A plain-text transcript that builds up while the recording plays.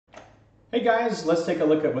Hey guys, let's take a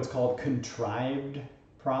look at what's called contrived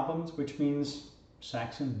problems, which means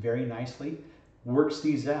Saxon very nicely works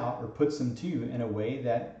these out or puts them to you in a way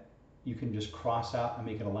that you can just cross out and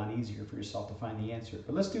make it a lot easier for yourself to find the answer.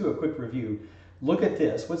 But let's do a quick review. Look at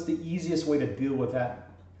this. What's the easiest way to deal with that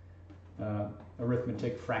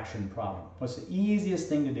arithmetic fraction problem? What's the easiest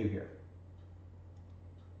thing to do here?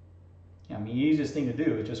 Yeah, the easiest thing to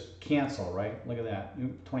do is just cancel, right? Look at that.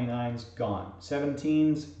 29's gone.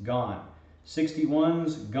 17's gone.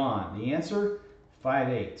 61's gone. The answer,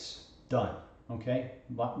 5/8. Done. Okay?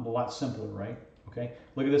 A lot simpler, right? Okay?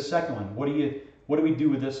 Look at this second one. What do we do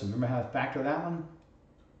with this one? Remember how to factor that one?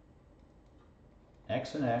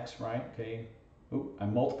 X and X, right? Okay. Ooh, I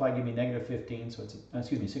multiply, give me negative 15, so it's,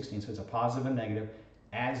 excuse me, 16, so it's a positive and negative.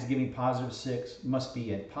 Adds to give me positive 6, must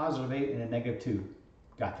be a positive 8 and a negative 2.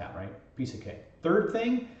 Got that, right? Piece of cake. Third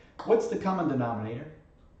thing, what's the common denominator?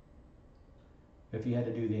 If you had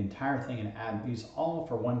to do the entire thing and add these all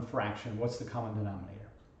for one fraction, what's the common denominator?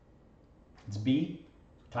 It's b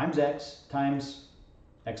times x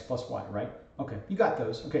plus y, right? Okay, you got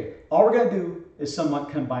those. Okay, all we're going to do is somewhat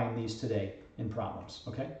combine these today in problems,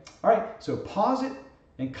 okay? All right, so pause it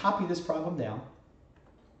and copy this problem down,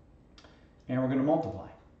 and we're going to multiply.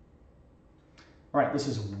 All right, this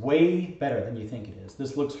is way better than you think it is.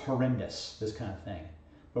 This looks horrendous, this kind of thing.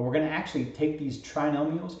 But we're going to actually take these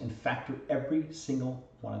trinomials and factor every single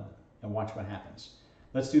one of them and watch what happens.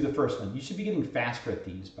 Let's do the first one. You should be getting faster at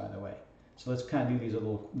these, by the way. So let's kind of do these a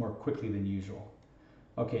little more quickly than usual.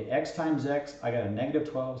 Okay, x times x, I got a negative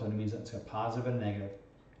 12, so that means that's a positive and a negative.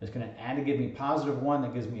 It's going to add to give me positive 1,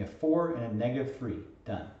 that gives me a 4 and a negative 3.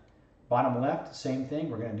 Done. Bottom left, same thing.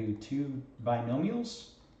 We're going to do two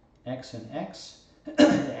binomials, x and x. It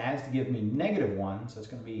adds to give me negative 1, so it's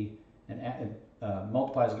going to be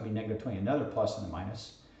multiplies is going to be negative 20, another plus and a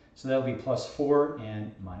minus. So that'll be plus 4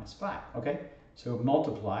 and minus 5. Okay, so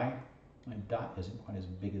multiply. My dot isn't quite as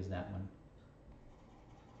big as that one.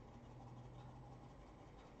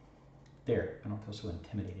 There, I don't feel so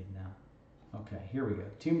intimidated now. Okay, here we go.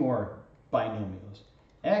 Two more binomials.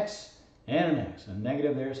 X and an x. A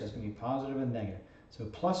negative there, so it's going to be positive and negative. So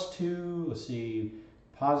plus 2, let's see,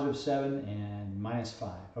 positive 7 and minus 5.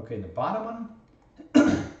 Okay, the bottom one.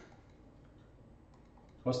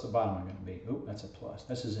 What's the bottom one going to be? Oh, that's a plus.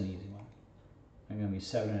 This is an easy one. I'm going to be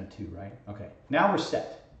 7 and a 2, right? Okay, now we're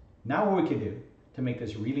set. Now what we can do to make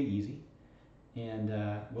this really easy, and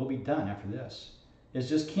we'll be done after this, is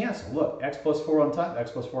just cancel. Look, x plus 4 on top,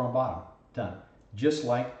 x plus 4 on bottom. Done. Just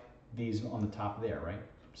like these on the top there, right?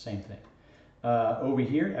 Same thing. Over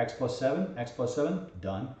here, x plus 7,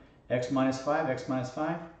 done. X minus 5,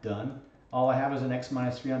 done. All I have is an x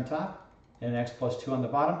minus 3 on top and an x plus 2 on the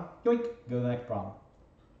bottom. Yoink, go to the next problem.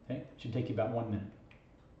 Okay, should take you about 1 minute.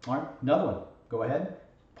 All right, another one. Go ahead,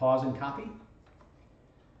 pause and copy.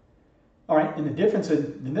 All right, and the difference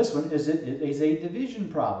in this one is it is a division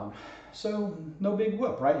problem. So no big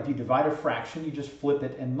whoop, right? If you divide a fraction, you just flip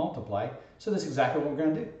it and multiply. So that's exactly what we're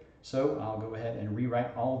going to do. So I'll go ahead and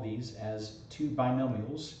rewrite all these as two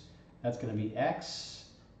binomials. That's going to be x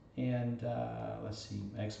and let's see,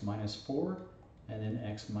 x minus 4 and then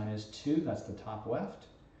x minus 2. That's the top left.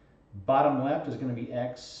 Bottom left is going to be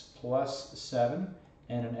x plus 7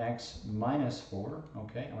 and an x minus 4.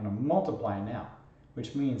 Okay, I'm going to multiply now,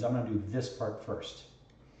 which means I'm going to do this part first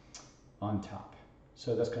on top.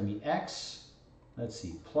 So that's going to be x, let's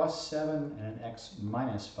see, plus 7 and an x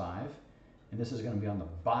minus 5. And this is going to be on the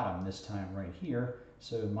bottom this time right here.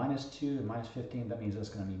 So minus 2 and minus 15, that means that's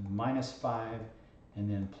going to be minus 5 and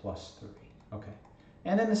then plus 3. Okay.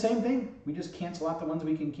 And then the same thing, we just cancel out the ones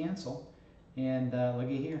we can cancel. And look at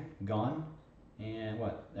here, gone. And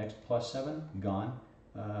what? X plus 7, gone.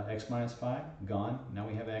 X minus 5, gone. Now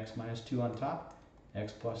we have x minus 2 on top,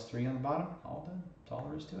 x plus 3 on the bottom. All done. That's all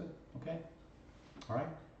there is to it. Okay? All right.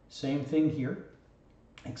 Same thing here,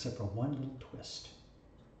 except for one little twist.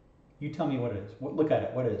 You tell me what it is. Look at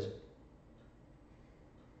it. What is it?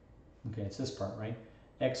 Okay, it's this part, right?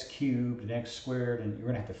 X cubed and x squared, and you're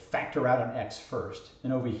going to have to factor out an x first.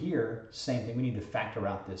 And over here, same thing. We need to factor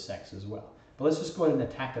out this x as well. But let's just go ahead and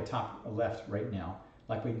attack the top left right now,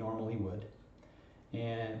 like we normally would.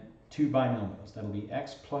 And two binomials. That'll be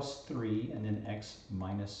x plus 3 and then x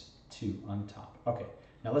minus 2 on top. Okay,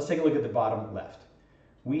 now let's take a look at the bottom left.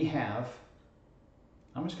 We have,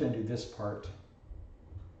 I'm just going to do this part.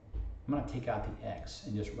 I'm going to take out the x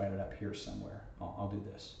and just write it up here somewhere. I'll do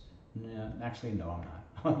this. No, actually, no, I'm not.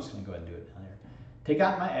 I'm just going to go ahead and do it down there. Take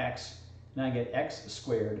out my x, and I get x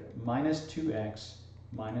squared minus 2x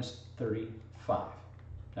minus 35.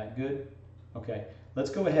 That good? Okay, let's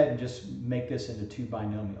go ahead and just make this into two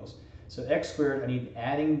binomials. So x squared, I need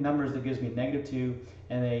adding numbers that gives me negative 2,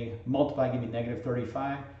 and they multiply give me negative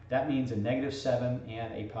 35. That means a negative 7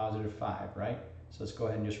 and a positive 5, right? So let's go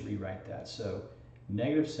ahead and just rewrite that. So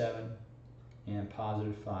negative 7 and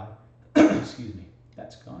positive 5. Excuse me,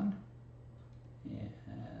 that's gone.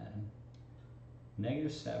 And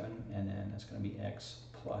negative 7, and then that's going to be x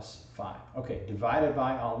plus 5. Okay, divided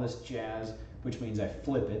by all this jazz, which means I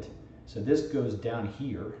flip it. So this goes down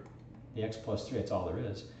here, the x plus 3, that's all there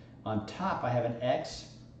is. On top, I have an x,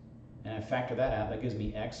 and I factor that out. That gives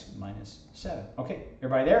me x minus 7. Okay,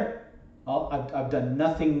 everybody there? I've done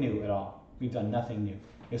nothing new at all. We've done nothing new,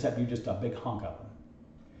 except you just a big hunk of them.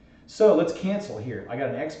 So let's cancel here. I got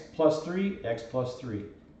an x plus 3, x plus 3.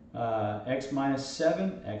 X minus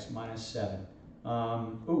 7, x minus 7.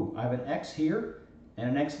 Ooh, I have an x here and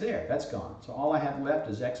an x there. That's gone. So all I have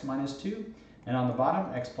left is x minus 2. And on the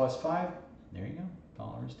bottom, x plus 5. There you go. That's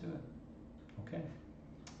all there is to it. Okay.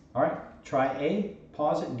 All right. Try A,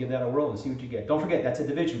 pause it, and give that a whirl and see what you get. Don't forget, that's a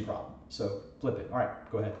division problem. So flip it. All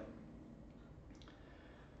right, go ahead.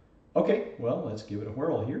 Okay, well, let's give it a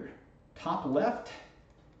whirl here. Top left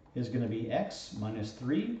is going to be x minus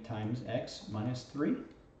 3 times x minus 3.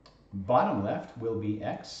 Bottom left will be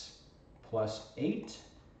x plus 8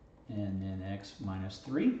 and then x minus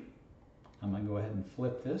 3. I'm going to go ahead and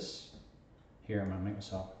flip this. Here, I'm going to make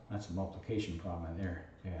myself, that's a multiplication problem in there.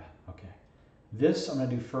 Yeah, okay. This I'm going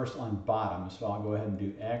to do first on bottom, so I'll go ahead and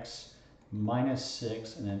do x minus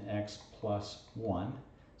 6 and then x plus 1.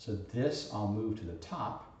 So this I'll move to the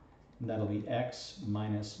top, and that'll be x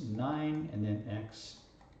minus 9 and then x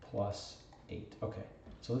plus 8. Okay,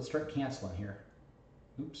 so let's start canceling here.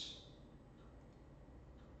 Oops.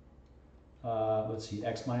 Let's see,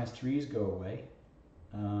 x minus 3's go away.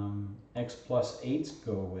 X plus 8's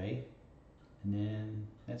go away. And then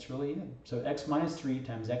that's really it. So x minus 3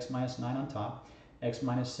 times x minus 9 on top, x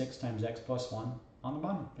minus 6 times x plus 1 on the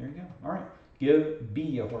bottom. There you go. All right, give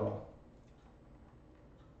B a whirl.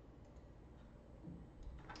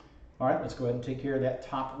 All right, let's go ahead and take care of that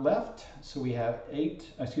top left. So we have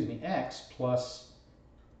x plus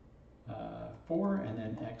 4 and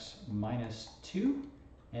then x minus 2.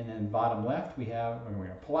 And then bottom left, we're going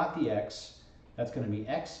to plot the x. That's going to be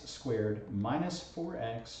x squared minus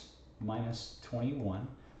 4x minus 21.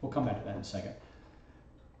 We'll come back to that in a second.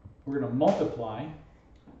 We're going to multiply.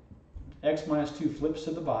 X minus 2 flips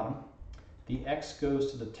to the bottom. The x goes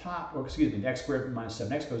to the top, or excuse me, the x squared minus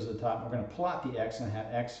 7x goes to the top. We're going to plot the x and have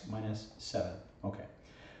x minus 7. Okay.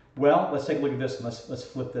 Well, let's take a look at this and let's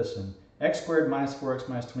flip this one. X squared minus 4x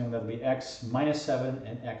minus 21, that'll be x minus 7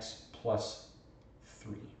 and x plus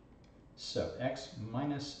 3. So x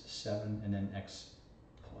minus 7 and then x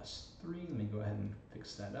plus 3. Let me go ahead and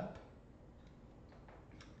fix that up.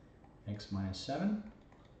 X minus 7,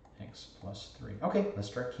 x plus 3. Okay, let's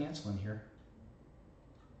start canceling here.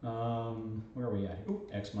 Where are we at? Ooh,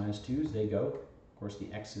 x minus 2's, they go. Of course,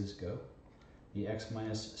 the x's go. The x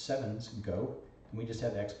minus 7's go. And we just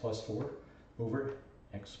have x plus 4 over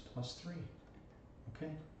x plus 3.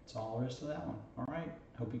 Okay, that's all there is to that one. All right,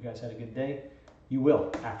 hope you guys had a good day. You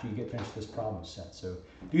will after you get finished this problem set. So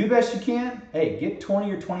do the best you can. Hey, get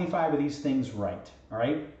 20 or 25 of these things right. All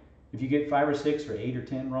right? If you get 5 or 6 or 8 or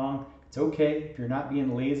 10 wrong, it's okay. If you're not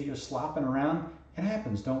being lazy or slopping around, it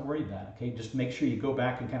happens. Don't worry about it. Okay? Just make sure you go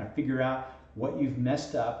back and kind of figure out what you've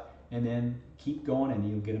messed up and then keep going and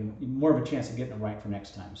you'll get more of a chance of getting them right for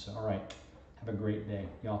next time. So, all right. Have a great day.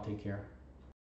 Y'all take care.